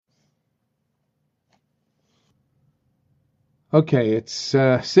Okay, it's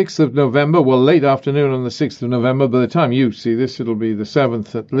 6th of November, well, late afternoon on the 6th of November. By the time you see this, it'll be the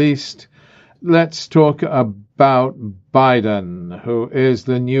 7th at least. Let's talk about Biden, who is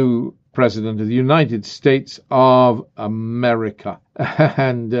the new President of the United States of America.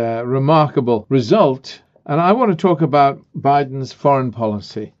 And remarkable result. And I want to talk about Biden's foreign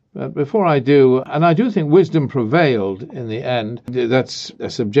policy. But before I do, and I do think wisdom prevailed in the end. That's a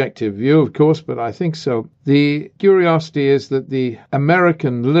subjective view, of course, but I think so. The curiosity is that the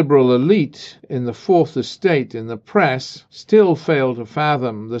American liberal elite in the Fourth Estate, in the press, still fail to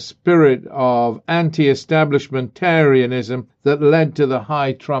fathom the spirit of anti-establishmentarianism that led to the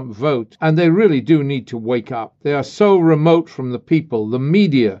high Trump vote. And they really do need to wake up. They are so remote from the people. The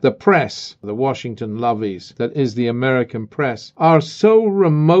media, the press, the Washington lovies, that is the American press, are so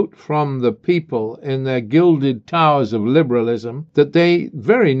remote from the people in their gilded towers of liberalism that they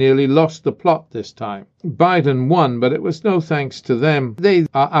very nearly lost the plot this time. Biden won, but it was no thanks to them. They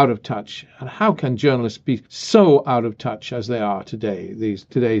are out of touch. And how can journalists be so out of touch as they are today,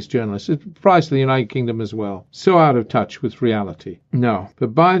 today's journalists? It applies to the United Kingdom as well. So out of touch with reality. No.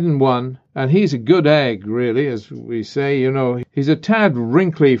 But Biden won. And he's a good egg, really, as we say. You know, he's a tad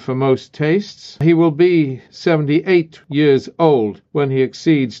wrinkly for most tastes. He will be 78 years old when he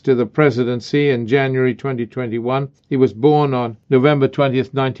accedes to the presidency in January 2021. He was born on November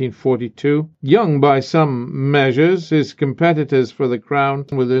 20th, 1942. Young by some measures. His competitors for the crown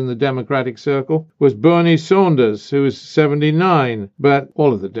within the Democratic circle was Bernie Sanders, who is 79. But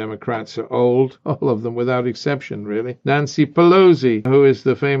all of the Democrats are old, all of them without exception, really. Nancy Pelosi, who is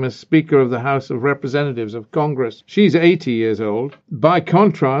the famous Speaker of the House of Representatives of Congress. She's 80 years old. By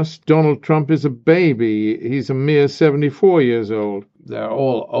contrast, Donald Trump is a baby. He's a mere 74 years old. They're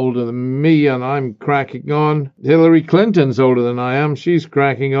all older than me, and I'm cracking on. Hillary Clinton's older than I am. She's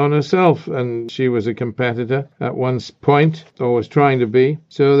cracking on herself, and she was a competitor at one point, or was trying to be.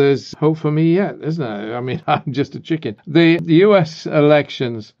 So there's hope for me yet, isn't there? I mean, I'm just a chicken. The U.S.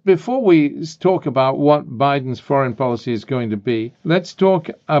 elections, before we talk about what Biden's foreign policy is going to be, let's talk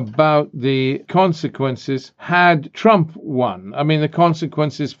about the consequences had Trump won. I mean, the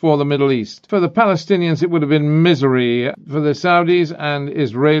consequences for the Middle East. For the Palestinians, it would have been misery. For the Saudis and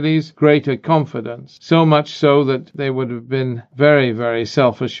Israelis, greater confidence. So much so that they would have been very, very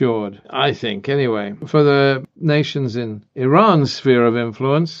self-assured, I think, anyway. For the nations in Iran's sphere of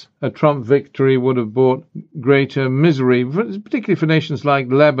influence, a Trump victory would have brought greater misery, particularly for nations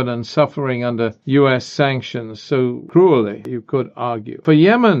like Lebanon suffering under U.S. sanctions so cruelly, you could argue. For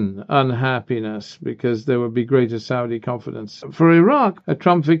Yemen, unhappiness, because there would be greater Saudi confidence. For Iraq, a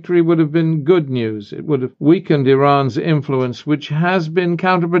Trump victory would have been good news. It would have weakened Iran's influence, which has been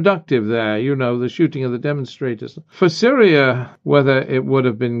counterproductive there, you know, the shooting of the demonstrators. For Syria, whether it would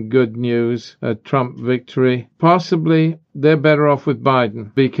have been good news, a Trump victory, possibly. They're better off with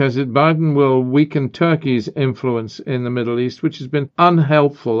Biden because Biden will weaken Turkey's influence in the Middle East, which has been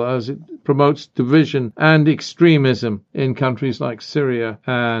unhelpful as it promotes division and extremism in countries like Syria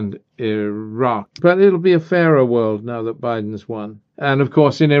and Iraq. But it'll be a fairer world now that Biden's won. And, of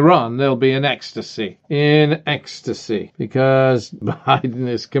course, in Iran, there'll be an ecstasy, because Biden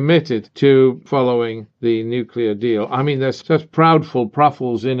is committed to following the nuclear deal. I mean, there's such proudful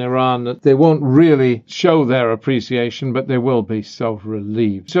pruffles in Iran that they won't really show their appreciation, but they will be so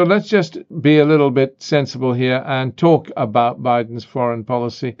relieved. So let's just be a little bit sensible here and talk about Biden's foreign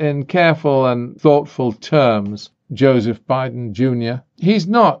policy in careful and thoughtful terms. Joseph Biden Jr. He's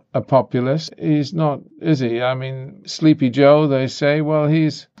not a populist. He's not, is he? I mean, Sleepy Joe, they say. Well,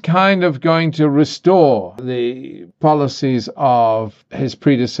 he's kind of going to restore the policies of his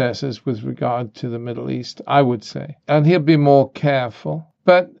predecessors with regard to the Middle East, I would say. And he'll be more careful.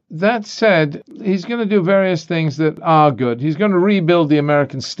 But that said, he's going to do various things that are good. He's going to rebuild the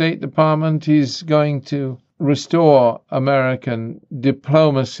American State Department. He's going to restore American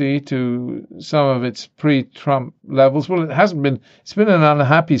diplomacy to some of its pre-Trump levels. Well, it's been an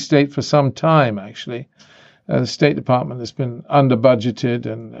unhappy state for some time, actually. The State Department has been under-budgeted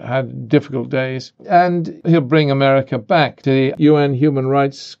and had difficult days. And he'll bring America back to the UN Human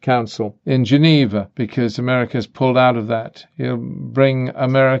Rights Council in Geneva because America's pulled out of that. He'll bring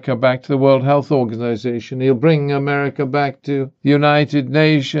America back to the World Health Organization. He'll bring America back to the United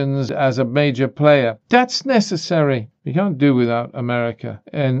Nations as a major player. That's necessary. We can't do without America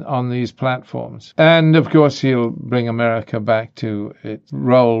on these platforms. And, of course, he'll bring America back to its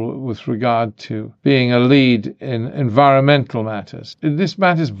role with regard to being a lead in environmental matters. This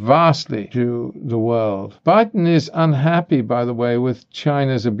matters vastly to the world. Biden is unhappy, by the way, with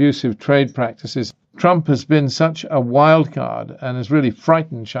China's abusive trade practices. Trump has been such a wild card and has really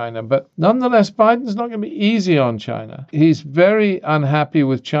frightened China. But nonetheless, Biden's not going to be easy on China. He's very unhappy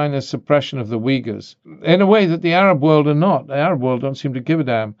with China's suppression of the Uyghurs in a way that the Arab world are not. The Arab world don't seem to give a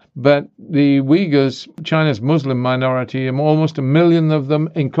damn. But the Uyghurs, China's Muslim minority, almost 1 million of them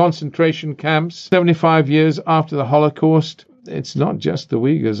in concentration camps, 75 years after the Holocaust. It's not just the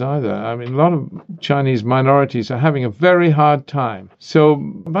Uyghurs either. I mean, a lot of Chinese minorities are having a very hard time. So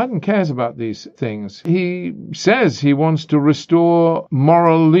Biden cares about these things. He says he wants to restore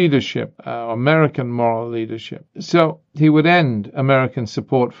moral leadership, American moral leadership. So he would end American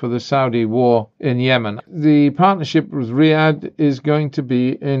support for the Saudi war in Yemen. The partnership with Riyadh is going to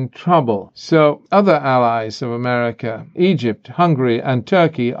be in trouble. So other allies of America, Egypt, Hungary, and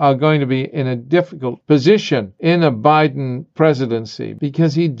Turkey, are going to be in a difficult position in a Biden presidency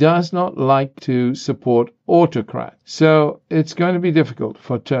because he does not like to support autocrats. So it's going to be difficult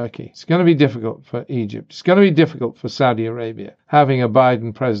for Turkey. It's going to be difficult for Egypt. It's going to be difficult for Saudi Arabia having a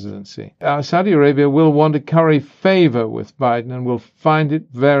Biden presidency. Saudi Arabia will want to curry favor with Biden and will find it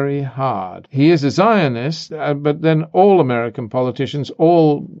very hard. He is a Zionist, but then all American politicians,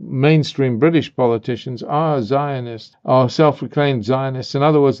 all mainstream British politicians are Zionists or self-proclaimed Zionists. In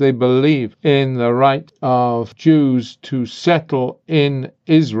other words, they believe in the right of Jews to settle in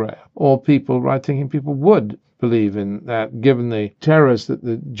Israel. Or people, right-thinking people, would believe in that, given the terrors that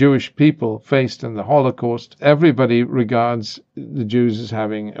the Jewish people faced in the Holocaust. Everybody regards the Jews as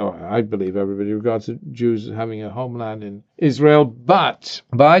having, or I believe everybody regards the Jews as having a homeland in Israel. But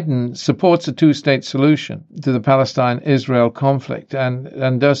Biden supports a two-state solution to the Palestine-Israel conflict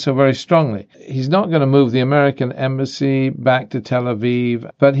and does so very strongly. He's not going to move the American embassy back to Tel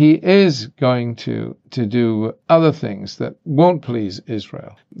Aviv, but he is going to do other things that won't please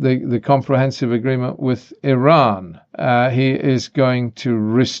Israel. The comprehensive agreement with Iran, he is going to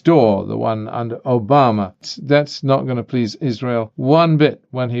restore the one under Obama. That's not going to please Israel one bit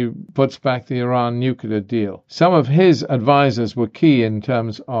when he puts back the Iran nuclear deal. Some of his advisors were key in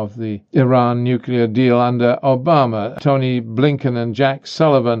terms of the Iran nuclear deal under Obama. Tony Blinken and Jack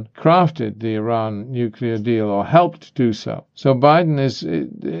Sullivan crafted the Iran nuclear deal or helped do so. So Biden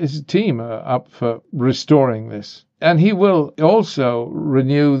his team are up for restoring this. And he will also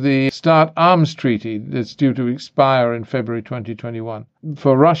renew the START arms treaty that's due to expire in February 2021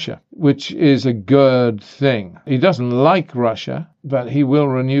 for Russia, which is a good thing. He doesn't like Russia, but he will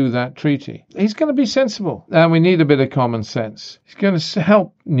renew that treaty. He's going to be sensible, and we need a bit of common sense. He's going to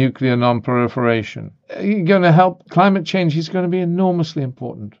help nuclear non-proliferation. He's going to help climate change. He's going to be enormously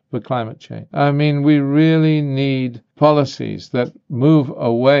important for climate change. I mean, we really need policies that move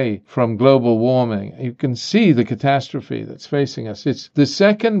away from global warming. You can see the catastrophe that's facing us. It's the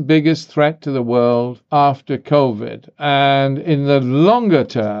second biggest threat to the world after COVID. And in the longer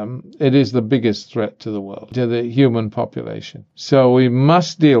term, it is the biggest threat to the world, to the human population. So we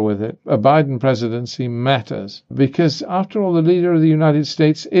must deal with it. A Biden presidency matters because, after all, the leader of the United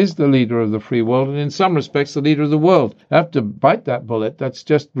States is the leader of the free world and in some respects the leader of the world. You have to bite that bullet. That's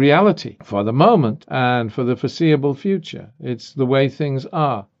just reality for the moment and for the foreseeable future. It's the way things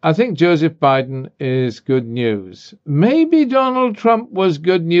are. I think Joseph Biden is good news. Maybe Donald Trump was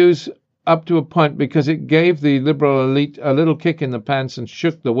good news up to a point because it gave the liberal elite a little kick in the pants and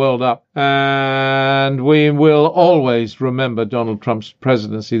shook the world up. And we will always remember Donald Trump's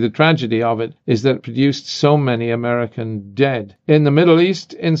presidency. The tragedy of it is that it produced so many American dead. In the Middle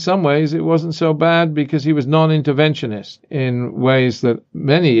East, in some ways, it wasn't so bad because he was non-interventionist in ways that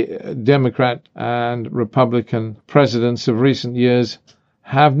many Democrat and Republican presidents of recent years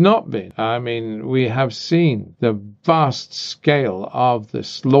have not been. I mean, we have seen the vast scale of the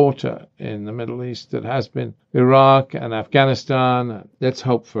slaughter in the Middle East that has been Iraq and Afghanistan. Let's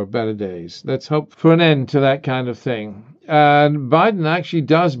hope for better days. Let's hope for an end to that kind of thing. And Biden actually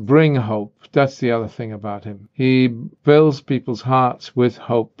does bring hope. That's the other thing about him. He fills people's hearts with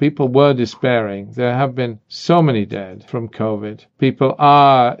hope. People were despairing. There have been so many dead from COVID. People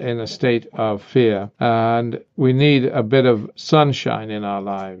are in a state of fear, and we need a bit of sunshine in our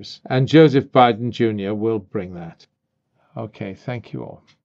lives. And Joseph Biden Jr. will bring that. Okay, thank you all.